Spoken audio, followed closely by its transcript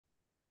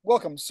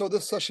Welcome. So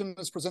this session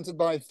is presented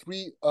by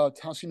three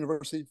Towson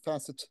University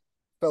Facet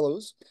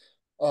Fellows,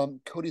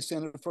 Cody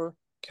Sandifer,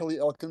 Kelly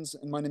Elkins,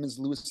 and my name is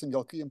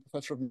Engelke. I'm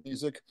professor of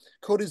music.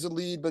 Cody's the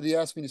lead, but he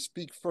asked me to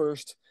speak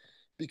first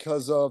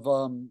because of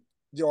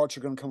the arts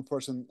are going to come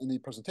first in the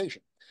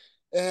presentation.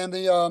 And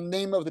the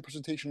name of the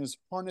presentation is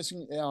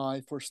Harnessing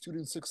AI for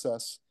Student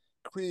Success,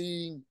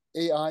 Creating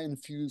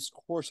AI-Infused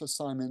Course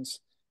Assignments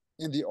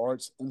in the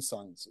Arts and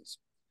Sciences.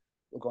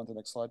 We'll go on to the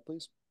next slide,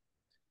 please.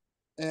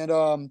 And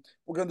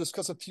we're going to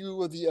discuss a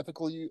few of the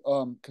ethical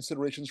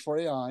considerations for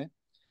AI,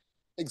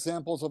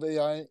 examples of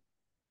AI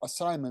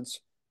assignments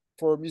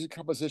for music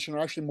composition, or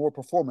actually more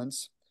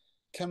performance,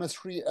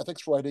 chemistry,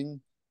 ethics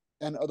writing,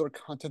 and other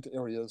content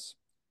areas.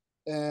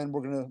 And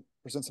we're going to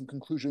present some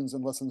conclusions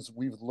and lessons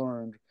we've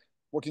learned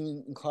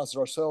working in classes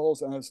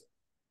ourselves and as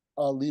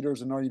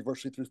leaders in our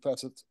university through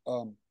Facet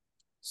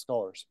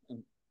scholars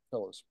and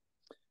fellows.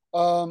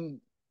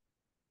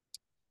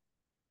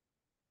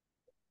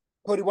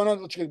 Cody, why don't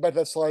I let you get back to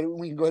that slide?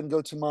 We can go ahead and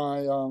go to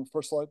my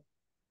first slide.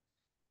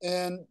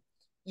 And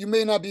you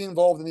may not be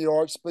involved in the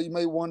arts, but you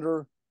may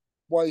wonder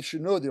why you should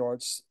know the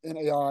arts in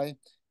AI.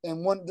 And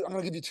I'm going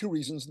to give you two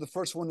reasons. The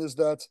first one is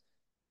that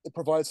it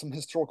provides some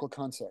historical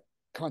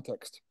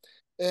context.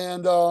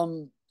 And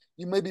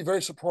you may be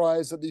very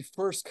surprised that the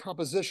first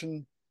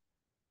composition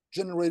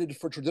generated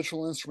for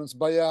traditional instruments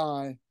by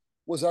AI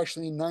was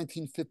actually in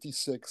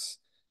 1956.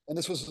 And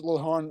this was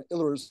Lohan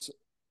Iller's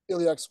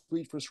Iliac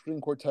Suite for String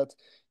Quartet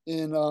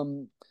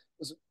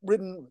was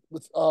written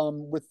with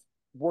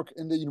work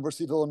in the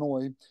University of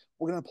Illinois.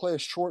 We're going to play a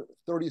short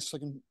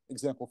 30-second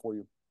example for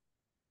you.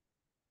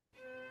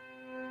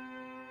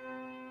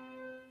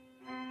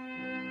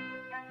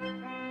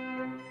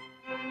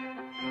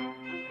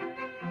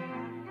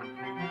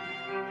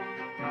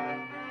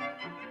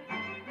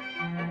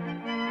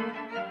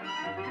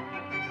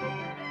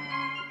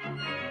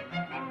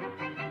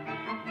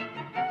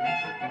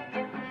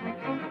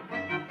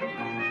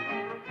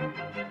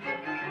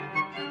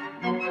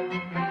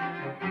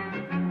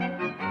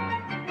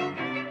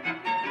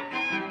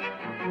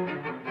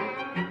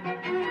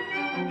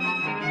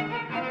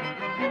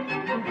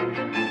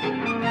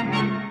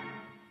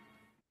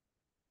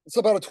 It's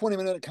about a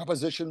 20-minute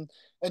composition,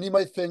 and you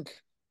might think,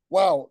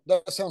 wow,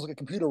 that sounds like a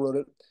computer wrote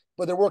it.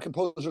 But there were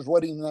composers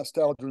writing in that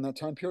style during that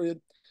time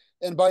period.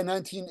 And by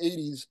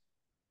 1980s,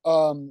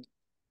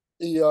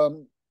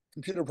 the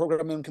computer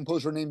programmer and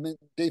composer named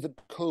David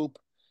Cope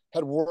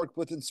had worked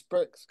with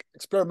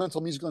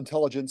experimental musical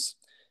intelligence,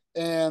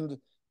 and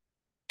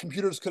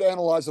computers could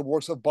analyze the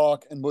works of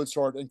Bach and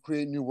Mozart and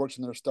create new works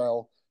in their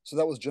style. So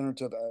that was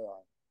generative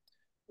AI.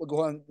 We'll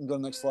go ahead and go to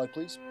the next slide,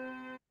 please.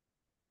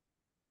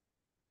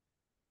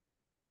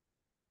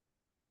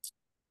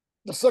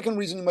 The second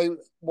reason you might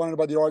want to know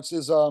about the arts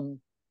is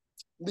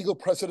legal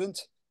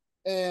precedent.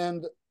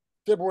 And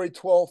February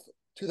 12th,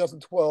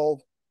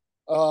 2012,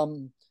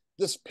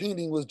 this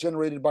painting was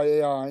generated by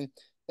AI,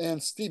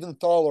 and Stephen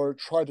Thaler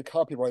tried to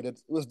copyright it.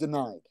 It was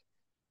denied.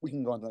 We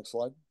can go on to the next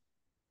slide.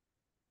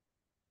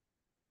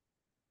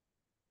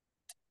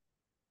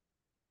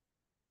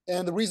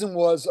 And the reason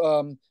was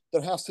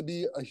there has to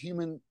be a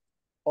human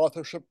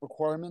authorship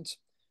requirement.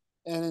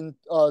 And in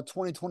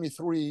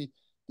 2023,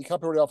 the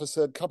Copyright Office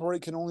said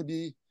copyright can only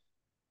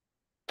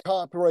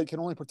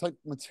protect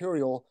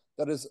material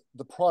that is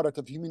the product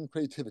of human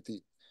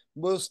creativity.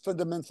 Most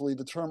fundamentally,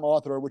 the term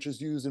author, which is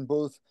used in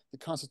both the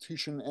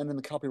Constitution and in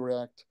the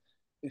Copyright Act,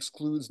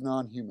 excludes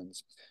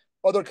non-humans.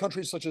 Other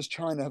countries such as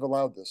China have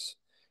allowed this,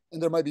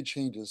 and there might be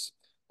changes.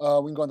 We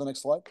can go on to the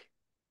next slide.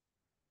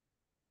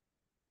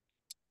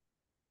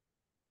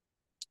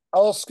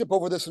 I'll skip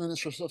over this in the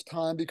interest of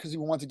time because we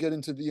want to get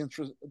into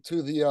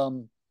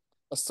the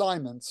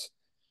assignments,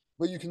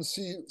 but you can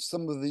see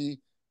some of the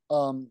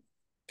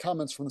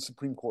comments from the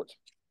Supreme Court.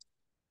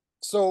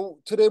 So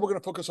today we're going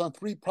to focus on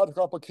three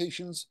practical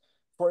applications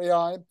for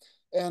AI.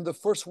 And the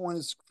first one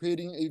is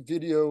creating a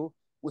video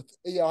with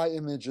AI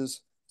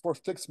images for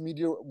fixed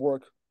media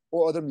work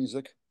or other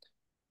music.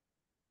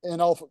 And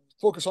I'll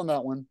focus on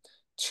that one.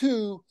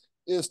 Two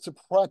is to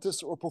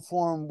practice or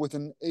perform with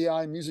an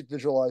AI music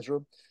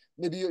visualizer.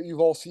 Maybe you've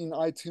all seen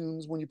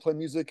iTunes when you play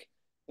music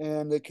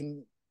and it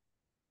can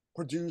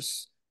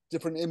produce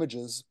different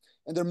images.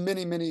 And there are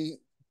many, many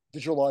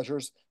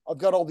visualizers. I've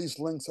got all these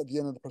links at the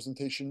end of the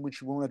presentation,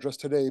 which we won't address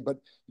today, but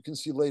you can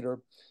see later.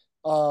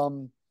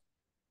 And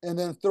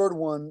then third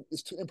one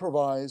is to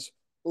improvise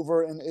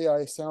over an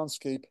AI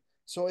soundscape.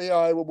 So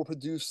AI will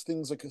produce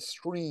things like a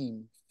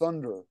stream,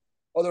 thunder,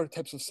 other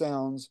types of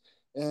sounds,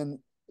 and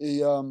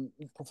a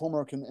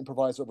performer can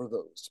improvise over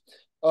those.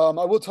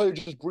 I will tell you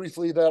just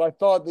briefly that I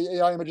thought the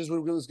AI images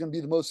was going to be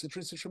the most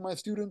interesting for my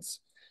students,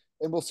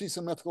 and we'll see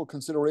some ethical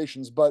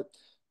considerations, but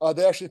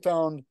they actually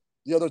found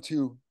the other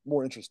two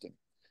more interesting.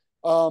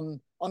 I'm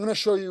going to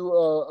show you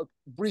a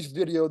brief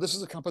video. This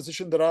is a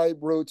composition that I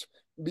wrote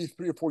maybe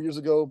 3 or 4 years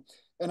ago,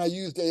 and I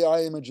used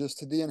AI images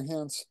to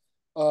de-enhance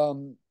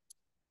the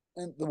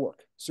work.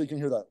 So you can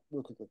hear that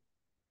real quickly.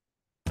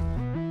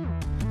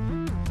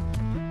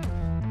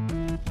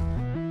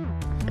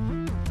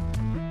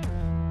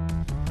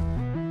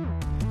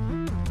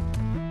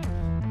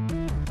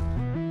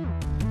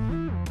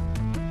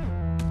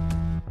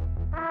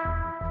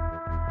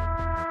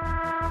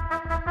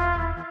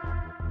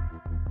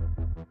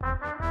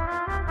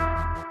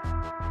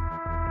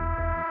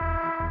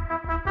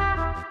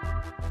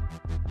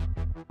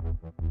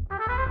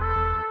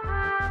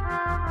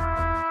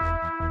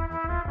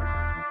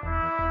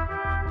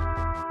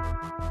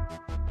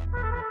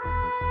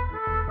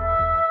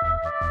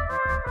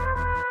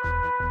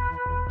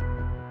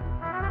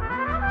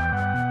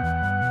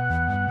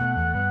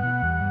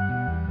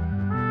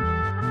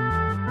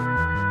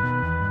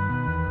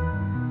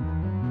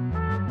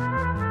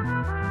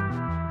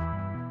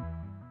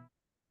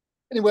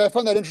 anyway, I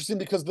found that interesting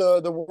because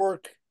the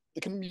work,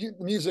 the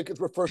music, it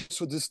refers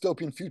to a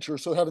dystopian future.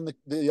 So having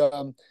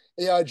the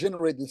AI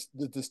generate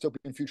the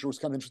dystopian future was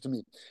kind of interesting to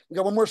me. We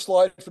got one more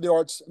slide for the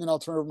arts, and then I'll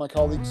turn it over to my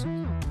colleagues.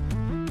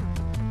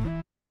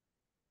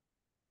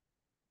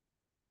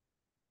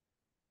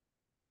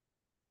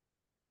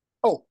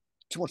 Oh,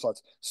 two more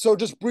slides. So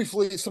just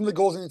briefly, some of the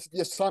goals in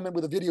the assignment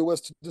with the video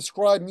was to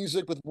describe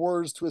music with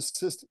words to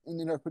assist in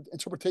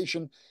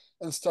interpretation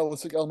and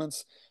stylistic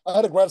elements. I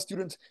had a grad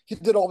student. He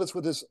did all this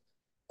with his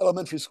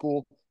elementary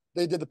school.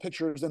 They did the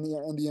pictures and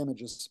the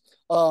images.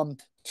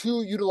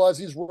 Two, utilize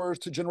these words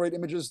to generate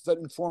images that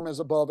inform as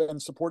above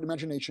and support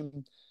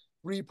imagination.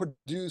 Three,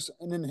 produce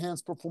and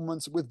enhance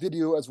performance with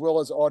video as well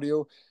as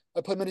audio.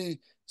 I play many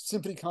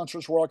symphony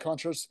concerts, rock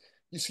concerts.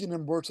 You see an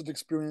immersive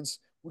experience.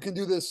 We can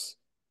do this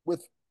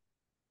with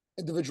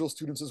individual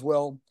students as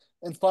well.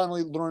 And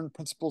finally, learn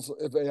principles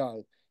of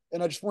AI.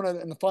 And I just want to,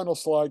 in the final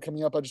slide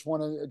coming up, I just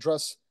want to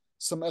address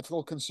some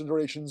ethical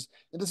considerations.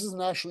 And this is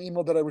an actual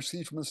email that I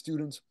received from a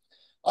student.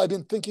 I've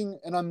been thinking,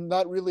 and I'm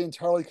not really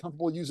entirely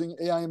comfortable using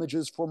AI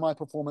images for my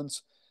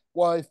performance.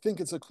 While I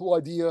think it's a cool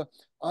idea,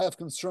 I have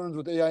concerns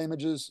with AI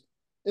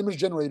image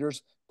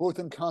generators, both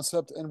in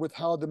concept and with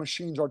how the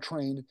machines are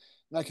trained.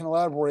 And I can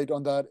elaborate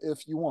on that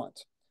if you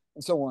want,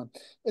 and so on.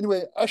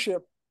 Anyway, actually,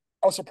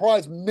 I was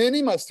surprised many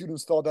of my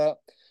students thought that.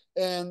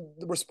 And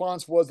the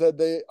response was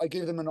that I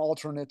gave them an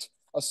alternate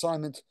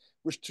assignment,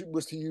 which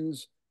was to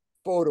use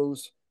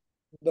photos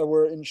that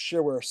were in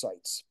shareware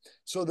sites.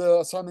 So the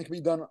assignment can be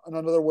done in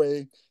another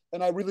way.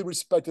 And I really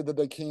respected that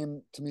they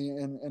came to me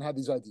and had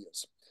these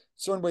ideas.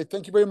 So anyway,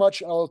 thank you very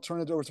much. I'll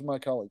turn it over to my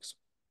colleagues.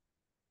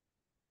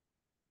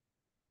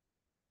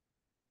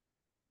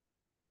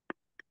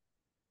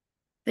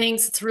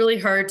 Thanks. It's really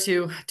hard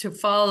to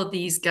follow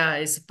these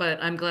guys, but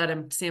I'm glad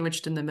I'm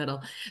sandwiched in the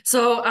middle.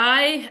 So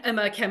I am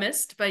a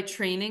chemist by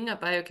training, a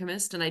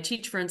biochemist, and I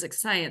teach forensic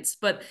science.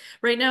 But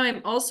right now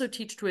I'm also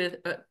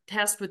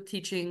tasked with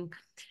teaching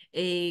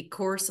a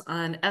course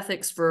on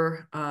ethics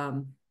for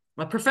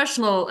a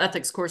professional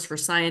ethics course for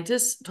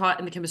scientists taught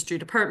in the chemistry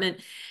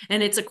department.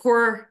 And it's a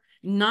core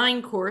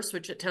 9 course,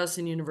 which at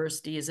Towson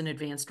University is an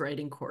advanced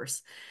writing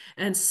course.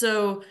 And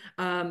so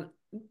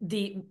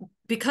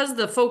because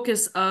the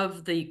focus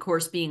of the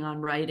course being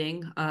on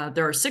writing,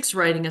 there are 6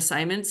 writing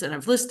assignments, and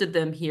I've listed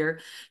them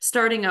here,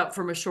 starting out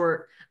from a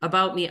short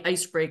about me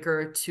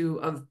icebreaker to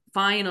a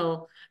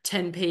final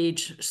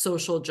 10-page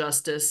social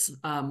justice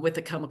with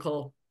a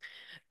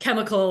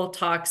chemical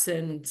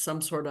toxin,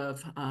 some sort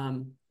of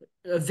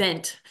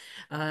event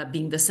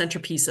being the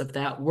centerpiece of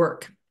that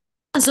work.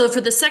 So for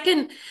the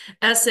second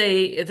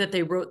essay that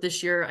they wrote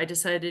this year, I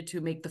decided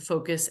to make the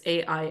focus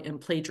AI and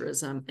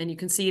plagiarism. And you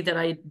can see that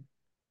I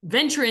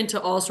venture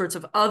into all sorts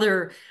of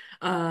other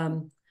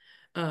kind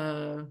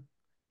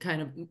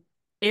of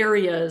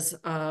areas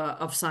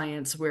of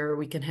science where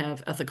we can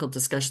have ethical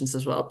discussions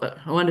as well. But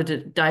I wanted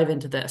to dive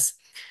into this.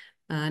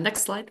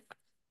 Next slide.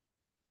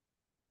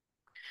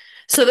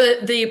 So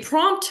the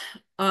prompt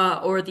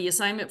or the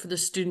assignment for the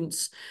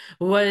students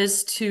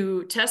was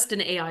to test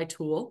an AI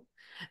tool.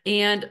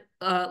 And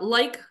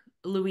like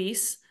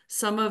Luis,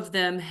 some of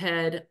them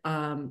had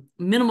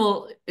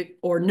minimal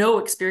or no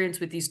experience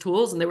with these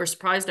tools, and they were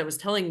surprised I was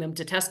telling them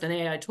to test an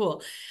AI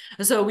tool.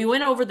 So we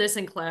went over this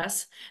in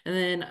class, and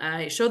then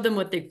I showed them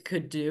what they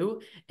could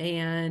do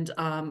and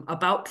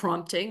about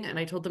prompting, and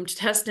I told them to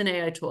test an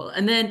AI tool.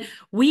 And then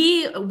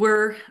we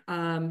were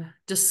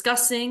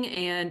discussing,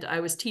 and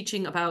I was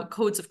teaching about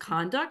codes of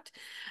conduct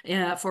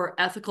for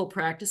ethical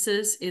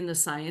practices in the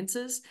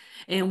sciences.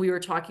 And we were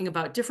talking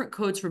about different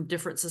codes from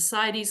different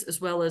societies, as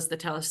well as the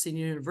Towson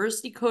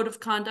University Code of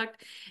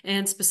Conduct,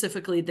 and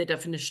specifically the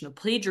definition of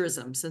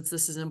plagiarism, since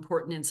this is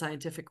important in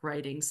scientific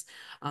writings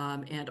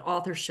and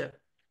authorship.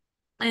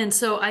 And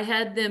so I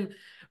had them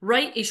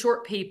write a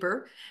short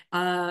paper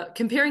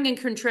comparing and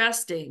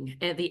contrasting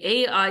the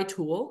AI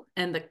tool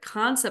and the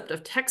concept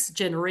of text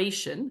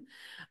generation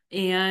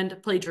and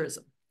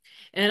plagiarism.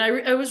 And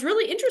I was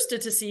really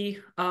interested to see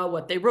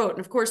what they wrote. And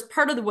of course,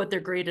 part of what they're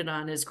graded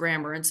on is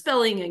grammar and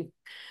spelling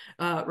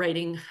and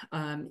writing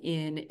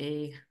in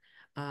a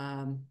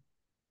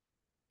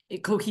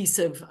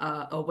cohesive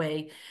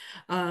way.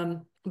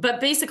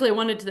 But basically, I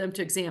wanted them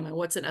to examine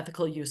what's an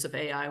ethical use of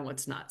AI and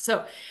what's not.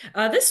 So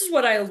this is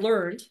what I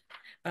learned.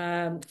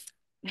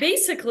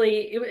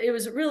 Basically, it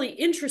was really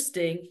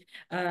interesting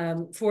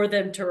for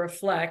them to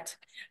reflect.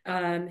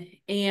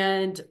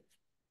 And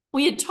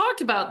we had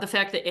talked about the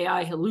fact that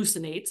AI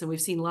hallucinates, and we've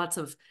seen lots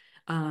of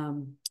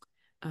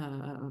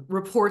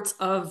reports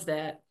of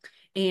that,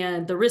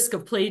 and the risk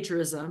of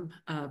plagiarism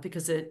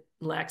because it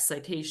lacks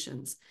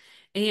citations.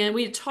 And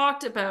we had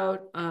talked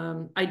about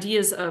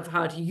ideas of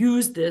how to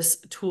use this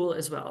tool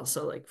as well.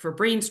 So like for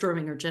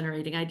brainstorming or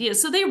generating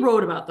ideas. So they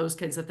wrote about those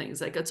kinds of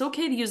things. Like it's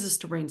okay to use this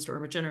to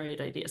brainstorm or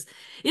generate ideas.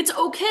 It's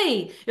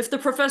okay if the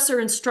professor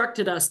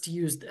instructed us to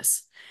use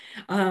this.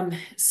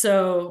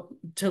 So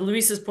to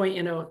Luis's point,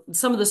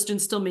 some of the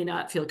students still may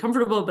not feel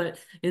comfortable, but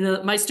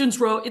my students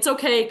wrote, it's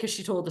okay because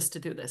she told us to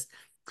do this.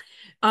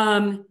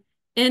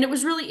 And it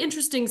was really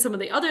interesting, some of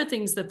the other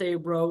things that they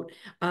wrote.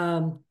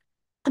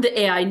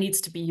 The AI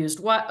needs to be used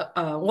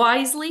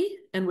wisely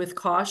and with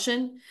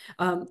caution.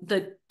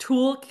 The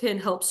tool can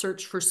help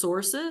search for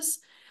sources.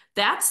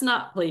 That's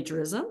not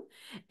plagiarism.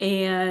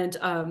 And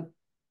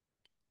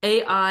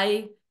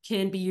AI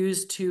can be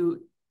used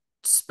to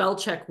spell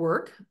check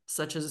work,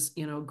 such as,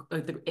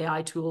 the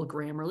AI tool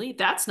Grammarly.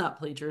 That's not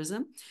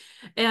plagiarism.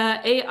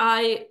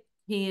 AI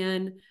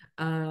can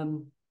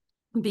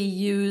be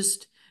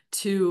used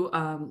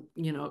to,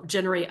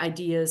 generate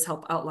ideas,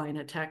 help outline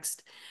a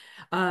text.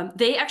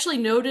 They actually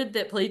noted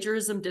that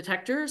plagiarism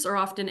detectors are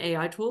often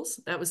AI tools.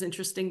 That was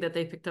interesting that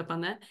they picked up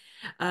on that.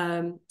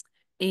 And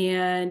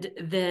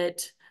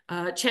that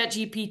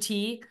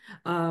ChatGPT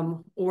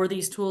or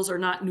these tools are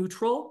not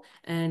neutral.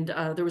 And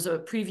there was a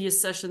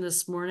previous session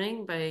this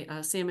morning by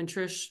Sam and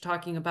Trish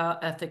talking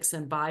about ethics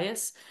and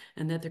bias,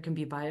 and that there can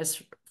be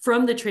bias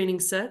from the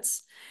training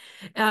sets.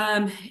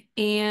 And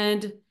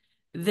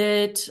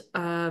that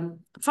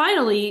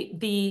finally,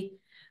 the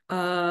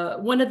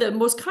one of the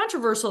most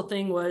controversial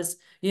thing was,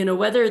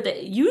 whether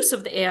the use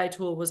of the AI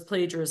tool was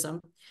plagiarism.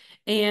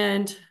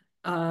 And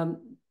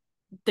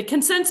the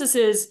consensus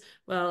is,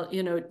 well,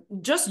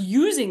 just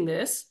using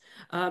this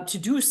to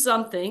do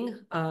something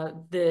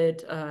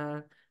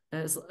that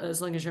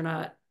as long as you're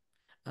not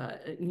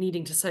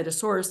needing to cite a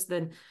source,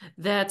 then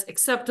that's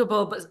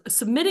acceptable. But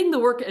submitting the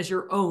work as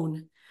your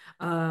own,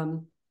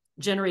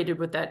 generated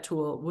with that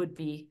tool, would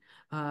be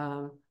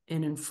an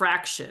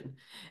infraction.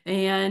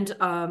 And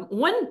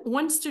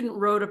one student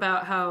wrote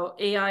about how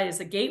AI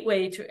is a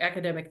gateway to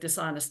academic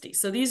dishonesty.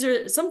 So these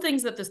are some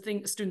things that the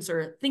students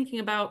are thinking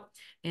about,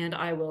 and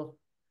I will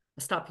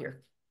stop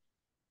here.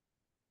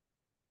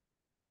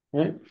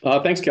 All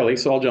right. Thanks, Kelly.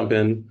 So I'll jump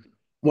in.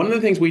 One of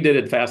the things we did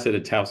at Facet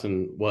at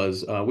Towson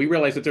was we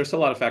realized that there's still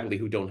a lot of faculty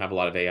who don't have a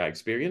lot of AI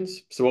experience.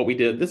 So what we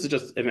did, this is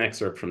just an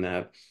excerpt from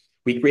that.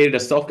 We created a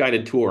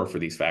self-guided tour for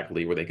these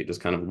faculty where they could just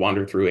kind of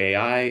wander through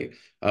AI.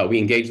 We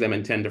engaged them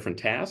in 10 different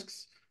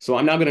tasks. So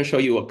I'm now going to show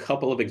you a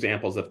couple of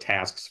examples of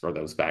tasks for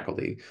those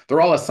faculty.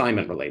 They're all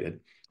assignment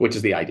related, which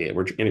is the idea.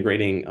 We're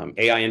integrating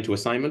AI into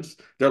assignments.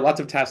 There are lots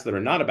of tasks that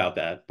are not about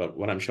that, but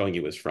what I'm showing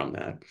you is from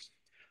that.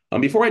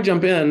 Before I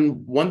jump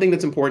in, one thing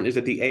that's important is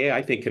that the AI,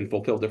 I think, can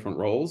fulfill different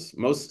roles.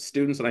 Most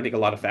students, and I think a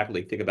lot of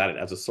faculty, think about it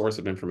as a source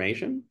of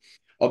information.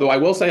 Although I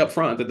will say up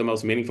front that the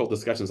most meaningful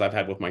discussions I've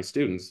had with my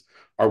students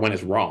are when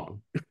it's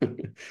wrong.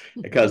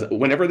 Because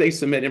whenever they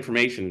submit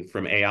information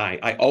from AI,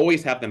 I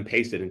always have them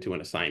paste it into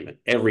an assignment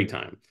every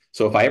time.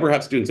 So if I ever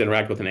have students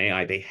interact with an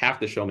AI, they have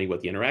to show me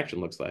what the interaction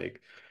looks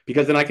like,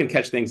 because then I can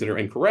catch things that are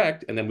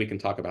incorrect, and then we can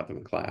talk about them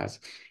in class.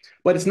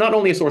 But it's not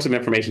only a source of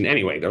information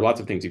anyway. There are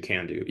lots of things you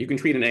can do. You can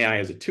treat an AI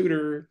as a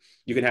tutor.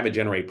 You can have it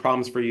generate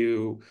problems for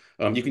you.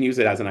 You can use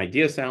it as an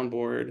idea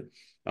soundboard.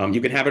 You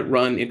can have it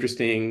run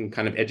interesting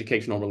kind of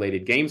educational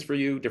related games for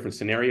you, different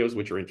scenarios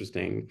which are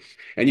interesting.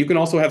 And you can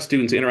also have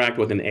students interact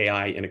with an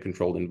AI in a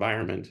controlled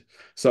environment.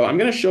 So I'm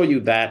going to show you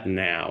that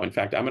now. In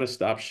fact, I'm going to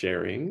stop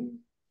sharing.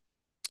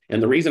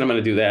 And the reason I'm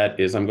going to do that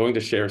is I'm going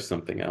to share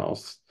something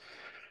else.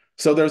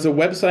 So there's a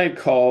website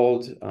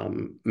called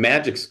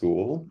Magic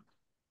School.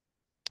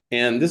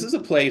 And this is a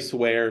place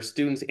where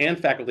students and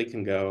faculty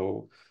can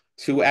go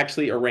to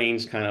actually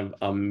arrange kind of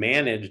a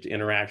managed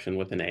interaction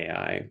with an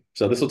AI.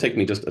 So this will take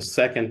me just a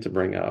second to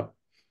bring up.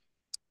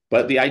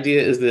 But the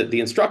idea is that the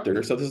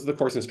instructor, so this is the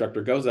course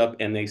instructor, goes up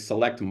and they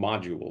select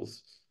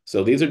modules.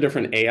 So these are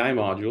different AI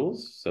modules.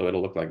 So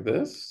it'll look like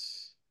this.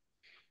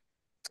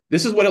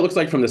 This is what it looks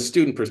like from the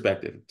student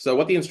perspective. So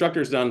what the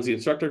instructor's done is the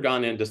instructor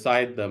gone in,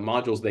 decide the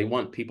modules they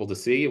want people to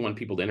see and want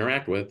people to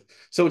interact with.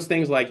 So it's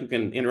things like you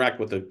can interact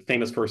with a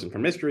famous person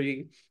from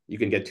history. You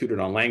can get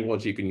tutored on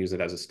language. You can use it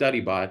as a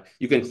study bot.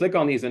 You can click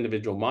on these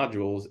individual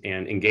modules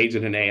and engage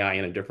in an AI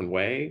in a different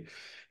way.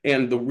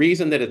 And the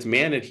reason that it's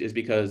managed is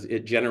because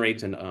it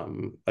generates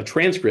a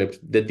transcript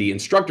that the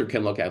instructor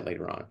can look at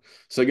later on.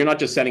 So you're not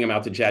just sending them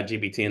out to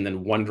ChatGPT and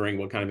then wondering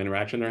what kind of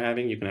interaction they're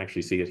having. You can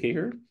actually see it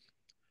here.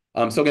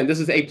 So again, this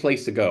is a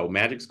place to go,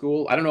 Magic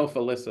School. I don't know if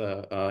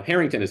Alyssa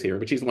Harrington is here,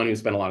 but she's the one who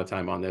spent a lot of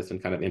time on this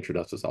and kind of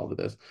introduced us all to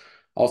this.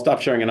 I'll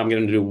stop sharing and I'm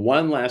going to do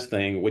one last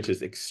thing, which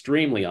is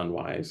extremely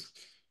unwise,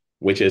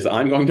 which is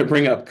I'm going to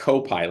bring up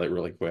Copilot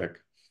really quick.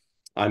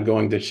 I'm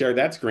going to share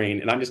that screen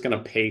and I'm just going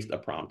to paste a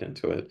prompt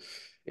into it.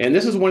 And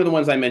this is one of the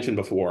ones I mentioned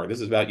before. This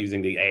is about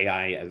using the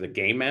AI as a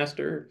game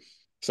master.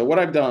 So what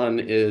I've done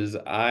is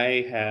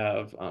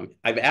I've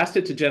asked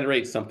it to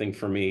generate something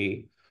for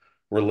me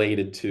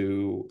related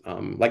to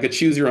like a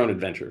choose your own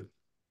adventure.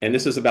 And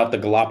this is about the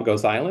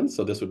Galapagos Islands.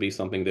 So this would be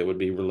something that would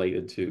be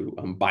related to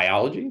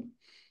biology.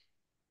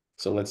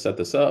 So let's set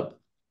this up.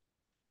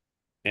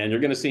 And you're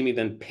going to see me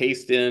then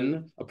paste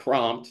in a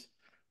prompt.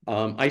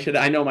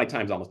 I know my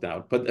time's almost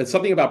out, but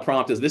something about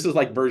prompt is this is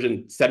like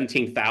version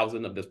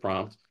 17,000 of this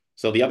prompt.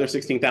 So the other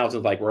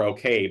 16,000 like were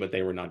okay, but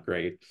they were not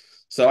great.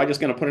 So I'm just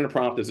going to put in a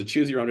prompt as a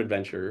choose your own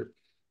adventure.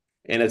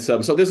 And it's so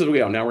this is where we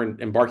go. Now we're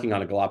embarking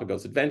on a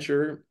Galapagos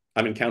adventure.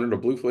 I'm encountering a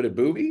blue-footed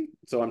booby,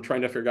 so I'm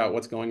trying to figure out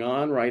what's going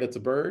on, right? It's a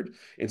bird.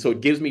 And so it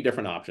gives me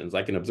different options.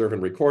 I can observe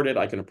and record it,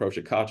 I can approach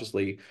it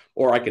cautiously,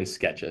 or I can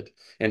sketch it.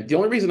 And the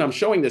only reason I'm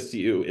showing this to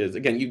you is,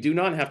 again, you do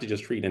not have to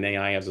just treat an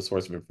AI as a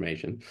source of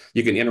information.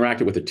 You can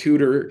interact it with a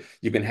tutor,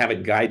 you can have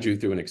it guide you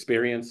through an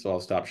experience. So I'll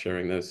stop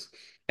sharing this.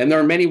 And there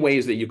are many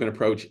ways that you can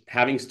approach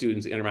having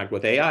students interact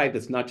with AI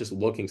that's not just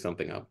looking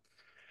something up.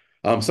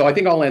 So I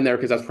think I'll end there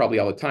because that's probably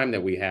all the time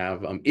that we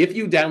have. If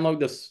you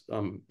download this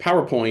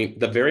PowerPoint,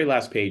 the very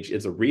last page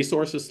is a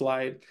resources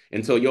slide.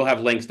 And so you'll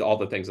have links to all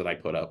the things that I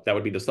put up. That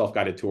would be the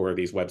self-guided tour of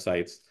these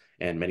websites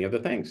and many other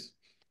things.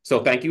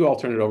 So thank you. I'll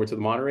turn it over to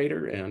the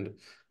moderator and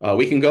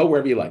we can go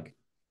wherever you like.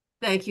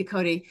 Thank you,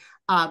 Cody.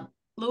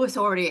 Lewis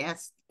already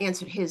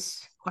answered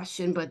his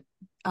question, but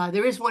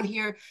there is one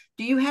here.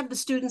 Do you have the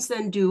students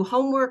then do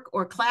homework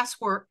or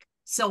classwork,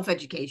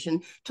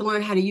 self-education, to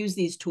learn how to use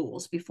these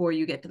tools before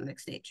you get to the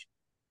next stage?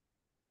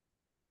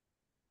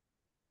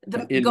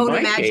 Go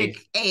to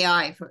Magic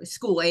AI, for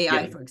school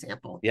AI, for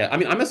example. Yeah, I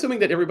mean, I'm assuming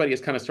that everybody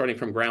is kind of starting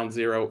from ground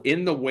zero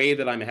in the way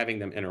that I'm having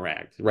them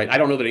interact, right? I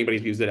don't know that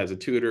anybody's used it as a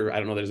tutor. I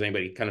don't know that there's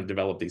anybody kind of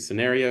developed these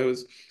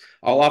scenarios.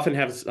 I'll often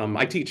have,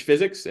 I teach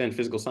physics and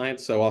physical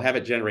science, so I'll have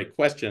it generate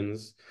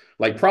questions,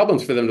 like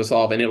problems for them to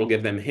solve, and it'll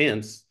give them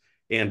hints.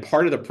 And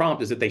part of the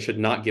prompt is that they should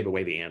not give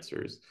away the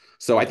answers.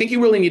 So I think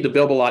you really need to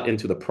build a lot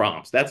into the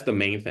prompts. That's the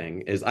main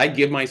thing, is I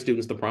give my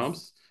students the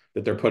prompts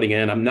that they're putting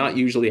in. I'm not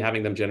usually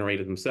having them generate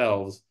it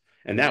themselves.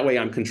 And that way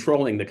I'm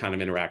controlling the kind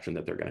of interaction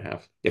that they're going to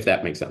have, if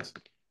that makes sense.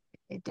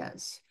 It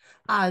does.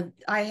 I'm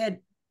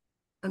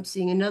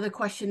seeing another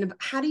question about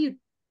how do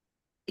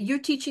you're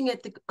teaching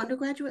at the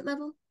undergraduate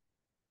level?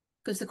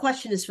 Because the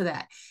question is for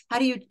that. How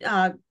do you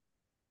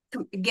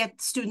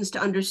get students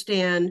to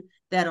understand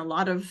that a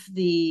lot of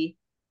the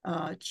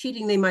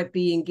cheating they might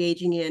be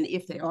engaging in,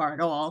 if they are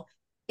at all,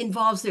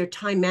 involves their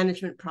time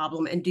management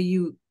problem? And do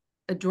you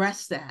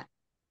address that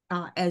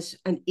as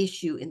an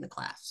issue in the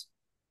class?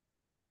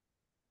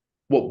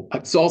 Well,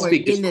 so I'll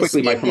speak just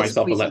quickly for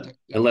myself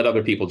and let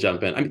other people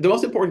jump in. I mean, the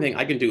most important thing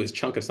I can do is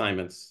chunk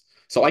assignments.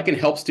 So I can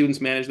help students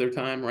manage their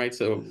time, right?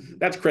 So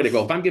that's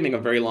critical. If I'm giving a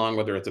very long,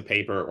 whether it's a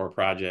paper or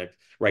project,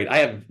 right, I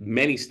have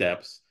many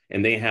steps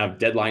and they have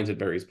deadlines at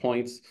various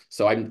points.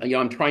 So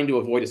I'm trying to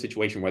avoid a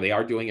situation where they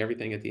are doing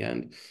everything at the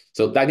end.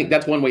 So I think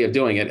that's one way of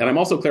doing it. And I'm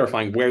also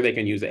clarifying where they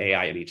can use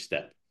AI at each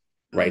step,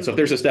 right? So if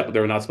there's a step that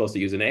they're not supposed to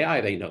use an AI,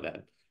 they know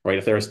that, right?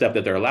 If there's a step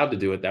that they're allowed to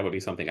do it, that would be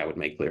something I would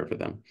make clear for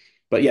them.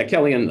 But yeah,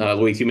 Kelly and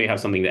Luis, you may have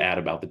something to add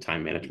about the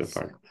time management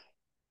part.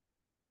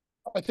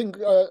 I think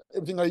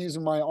everything I use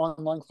in my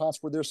online class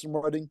where there's some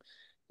writing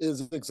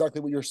is exactly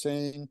what you're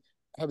saying,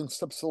 having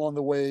steps along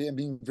the way and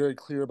being very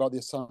clear about the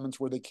assignments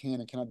where they can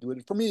and cannot do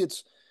it. For me,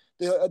 it's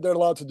they're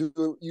allowed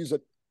to use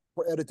it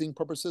for editing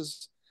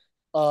purposes,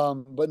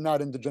 but not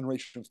in the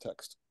generation of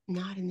text.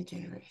 Not in the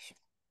generation.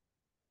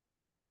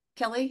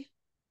 Kelly?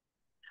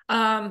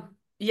 Yeah,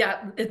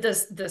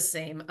 it's the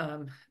same.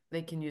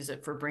 They can use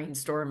it for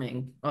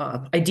brainstorming,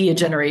 idea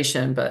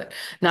generation, but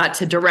not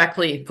to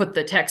directly put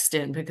the text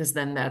in because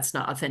then that's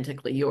not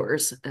authentically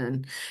yours.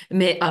 And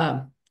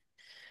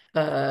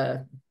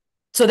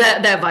so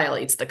that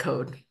violates the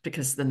code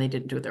because then they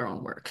didn't do their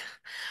own work.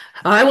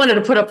 I wanted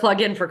to put a plug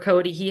in for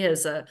Cody. He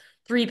has a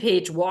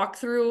 3-page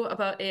walkthrough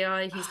about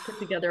AI he's put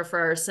together for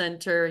our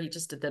center. He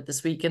just did that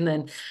this week. And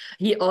then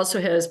he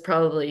also has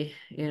probably,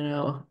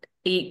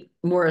 8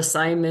 more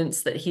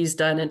assignments that he's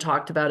done and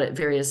talked about at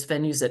various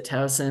venues at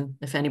Towson.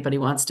 If anybody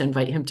wants to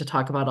invite him to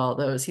talk about all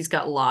those, he's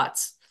got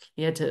lots.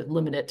 He had to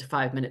limit it to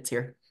 5 minutes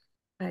here.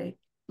 I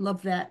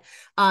love that.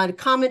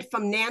 Comment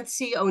from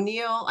Nancy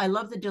O'Neill. I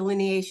love the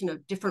delineation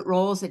of different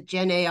roles that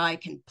Gen AI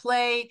can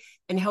play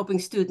and helping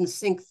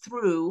students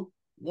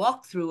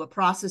walk through a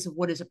process of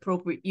what is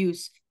appropriate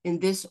use in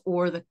this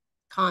or the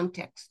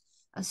context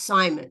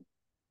assignment.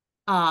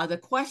 The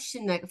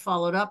question that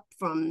followed up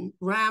from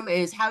Ram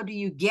is, how do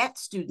you get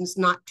students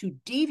not to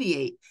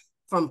deviate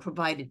from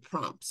provided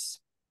prompts?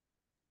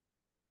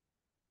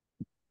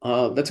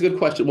 That's a good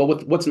question. Well,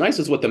 what's nice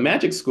is with the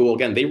Magic School,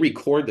 again, they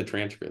record the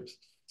transcripts.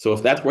 So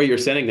if that's where you're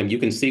sending them, you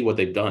can see what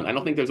they've done. I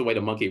don't think there's a way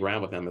to monkey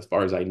around with them as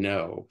far as I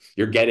know.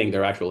 You're getting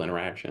their actual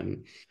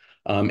interaction.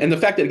 And the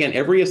fact that, again,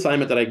 every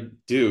assignment that I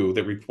do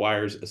that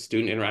requires a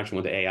student interaction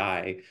with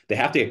AI, they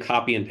have to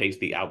copy and paste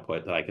the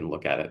output that I can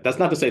look at it. That's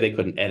not to say they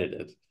couldn't edit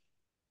it.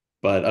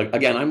 But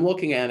again, I'm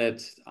looking at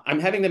it, I'm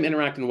having them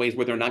interact in ways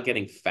where they're not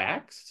getting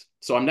facts.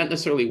 So I'm not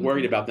necessarily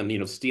worried about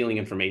them, stealing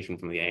information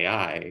from the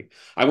AI.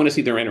 I want to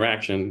see their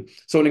interaction.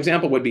 So an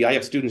example would be I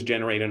have students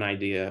generate an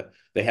idea,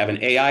 they have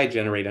an AI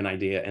generate an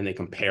idea, and they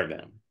compare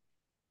them.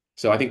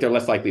 So I think they're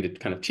less likely to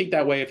kind of cheat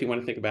that way if you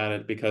want to think about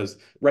it, because,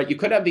 right, you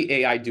could have the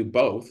AI do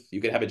both. You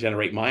could have it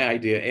generate my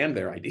idea and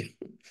their idea.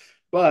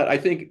 But I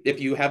think if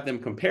you have them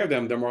compare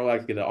them, they're more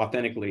likely to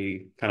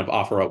authentically kind of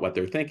offer out what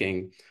they're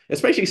thinking.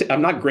 Especially,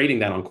 I'm not grading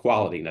that on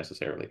quality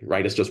necessarily,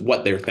 right? It's just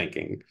what they're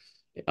thinking.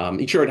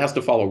 Sure, it has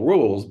to follow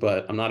rules,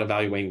 but I'm not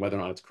evaluating whether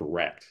or not it's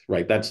correct,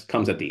 right? That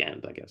comes at the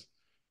end, I guess.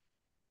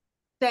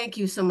 Thank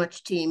you so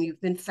much, team.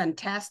 You've been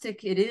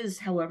fantastic. It is,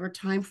 however,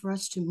 time for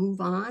us to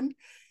move on.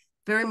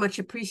 very much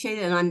appreciate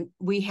it. And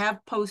we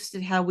have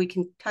posted how we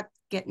can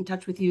get in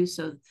touch with you,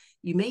 so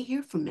you may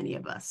hear from many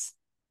of us.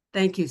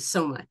 Thank you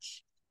so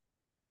much.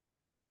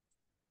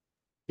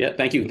 Yeah,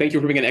 thank you. Thank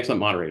you for being an excellent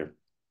moderator.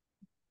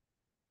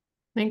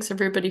 Thanks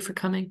everybody for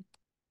coming.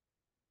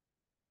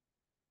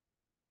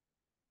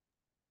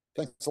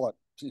 Thanks a lot.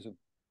 See you soon.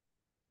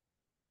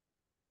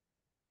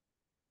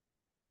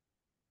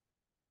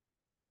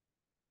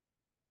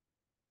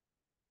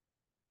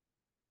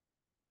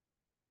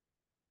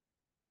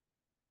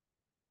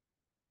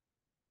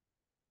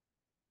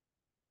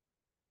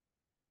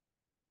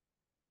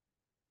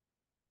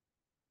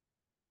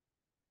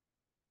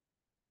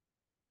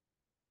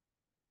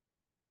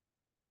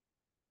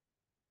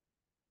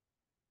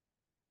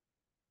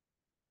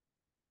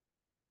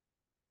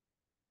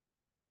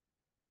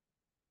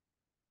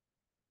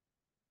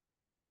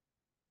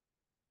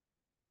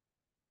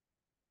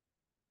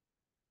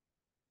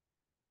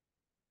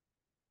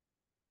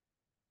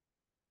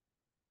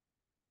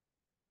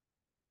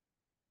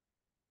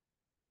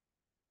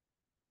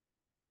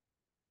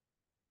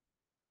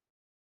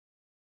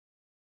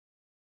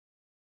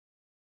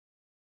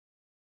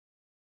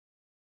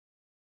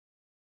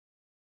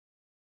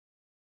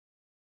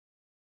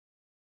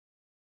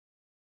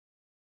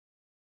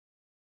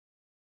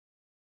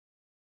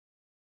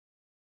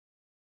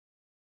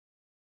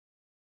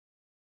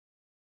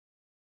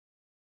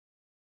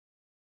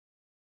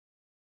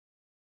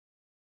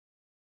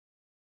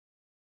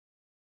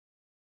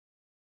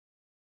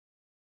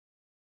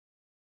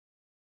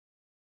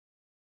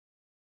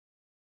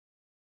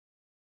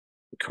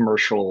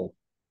 Commercial,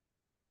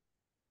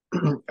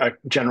 a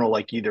general,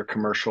 like either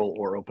commercial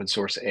or open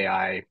source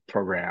AI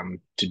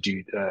program to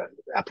do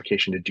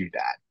application to do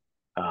that.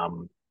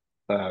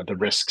 The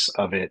risks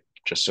of it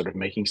just sort of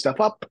making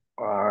stuff up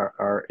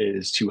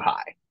is too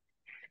high.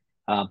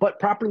 But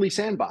properly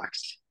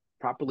sandboxed,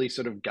 properly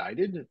sort of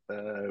guided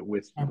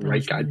with the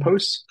right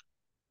guideposts,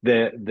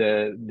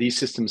 these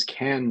systems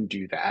can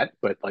do that,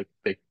 but like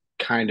they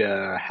kind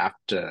of have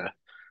to,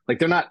 like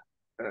they're not,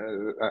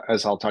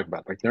 as I'll talk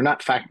about, like they're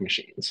not fact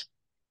machines.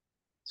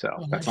 So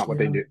Well, that's actually, not what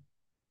they do.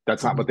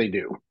 That's not what they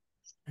do.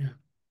 Yeah.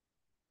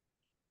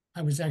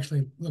 I was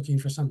actually looking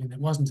for something that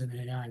wasn't an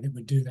AI that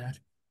would do that.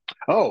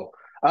 Oh,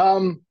 I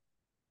mean,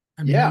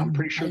 yeah, I'm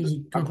pretty sure I use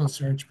Google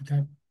search, but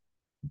that,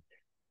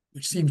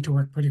 which seems to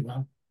work pretty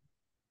well.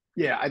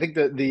 yeah, I think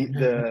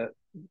the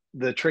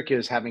trick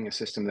is having a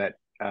system that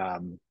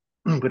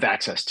with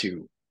access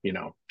to, you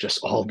know, just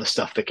all the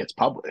stuff that gets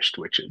published,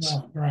 which is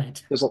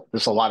right.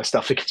 There's a lot of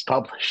stuff that gets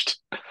published.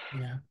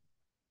 Yeah.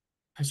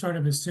 I sort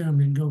of assume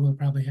that Google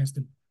probably has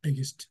the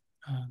biggest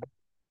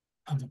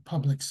of the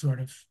public sort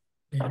of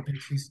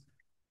databases.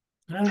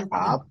 But I don't,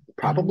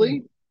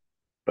 Probably,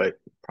 but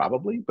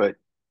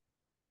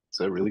it's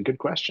a really good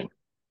question.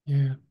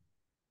 Yeah.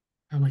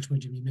 How much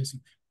would you be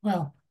missing?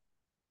 Well,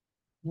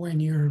 when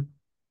you're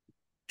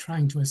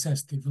trying to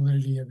assess the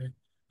validity of an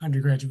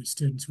undergraduate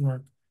student's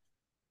work,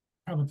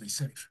 probably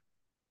safe.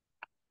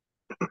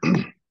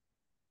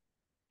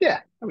 Yeah,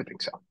 I would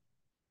think so.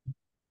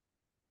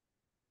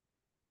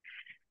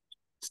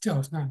 Still,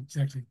 it's not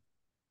exactly.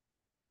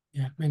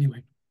 Yeah,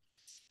 anyway.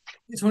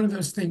 It's one of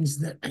those things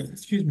that,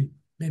 excuse me,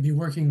 may be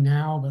working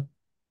now, but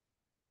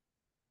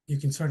you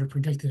can sort of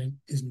predict that it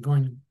isn't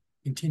going to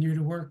continue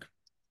to work.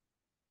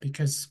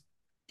 Because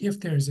if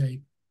there's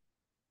an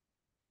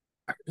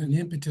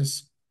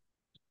impetus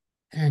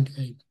and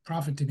a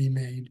profit to be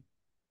made,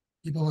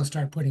 people will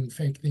start putting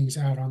fake things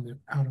out on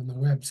the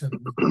web so that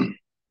we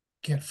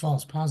get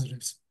false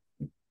positives.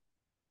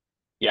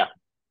 Yeah.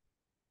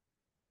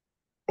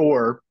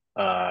 Or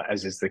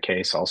as is the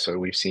case, also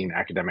we've seen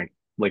academic,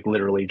 like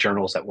literally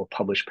journals that will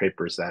publish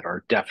papers that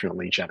are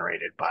definitely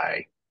generated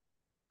by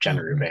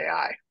generative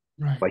AI.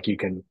 Right. Like you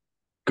can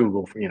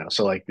Google, you know,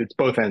 so like it's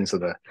both sides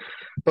of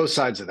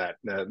that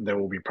there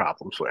will be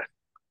problems with.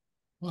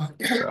 Well,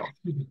 so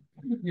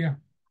yeah.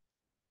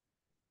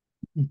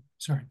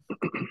 Sorry.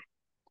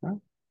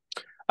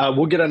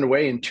 We'll get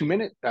underway in 2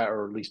 minutes,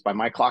 or at least by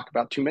my clock,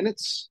 about 2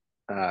 minutes.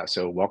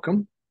 So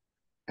welcome.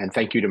 And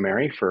thank you to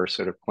Mary for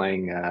sort of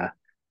playing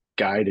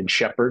guide and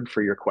shepherd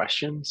for your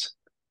questions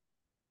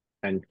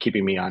and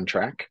keeping me on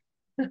track.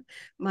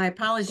 My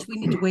apologies. We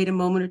need to wait a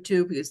moment or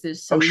two because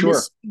there's some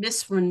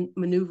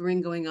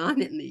mismaneuvering going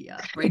on in the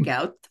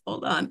breakout.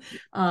 Hold on.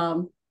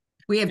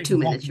 We have 2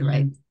 minutes, you're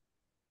right.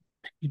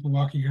 People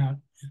walking out.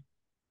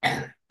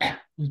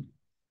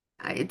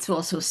 It's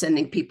also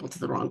sending people to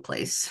the wrong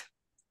place.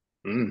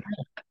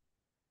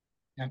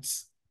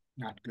 That's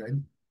not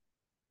good.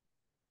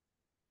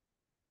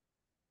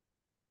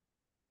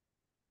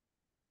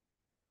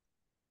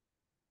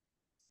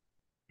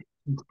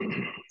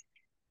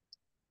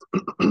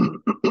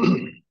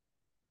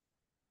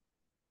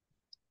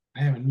 I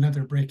have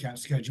another breakout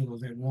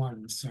scheduled at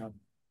 1, so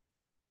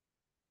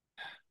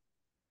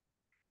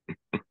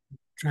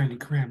trying to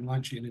cram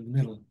lunch in the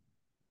middle.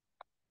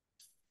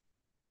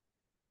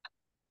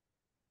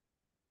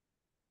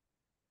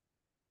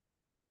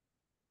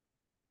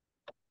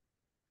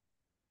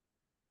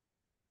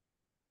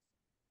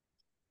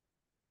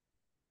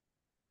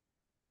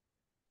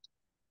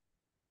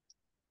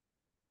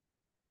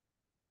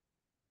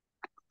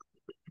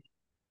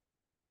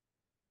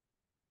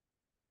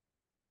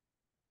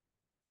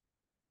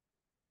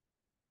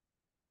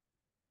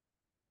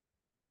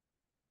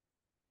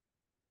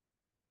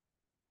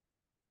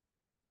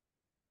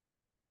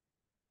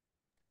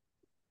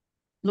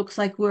 looks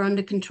like we're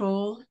under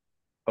control.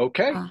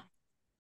 Okay.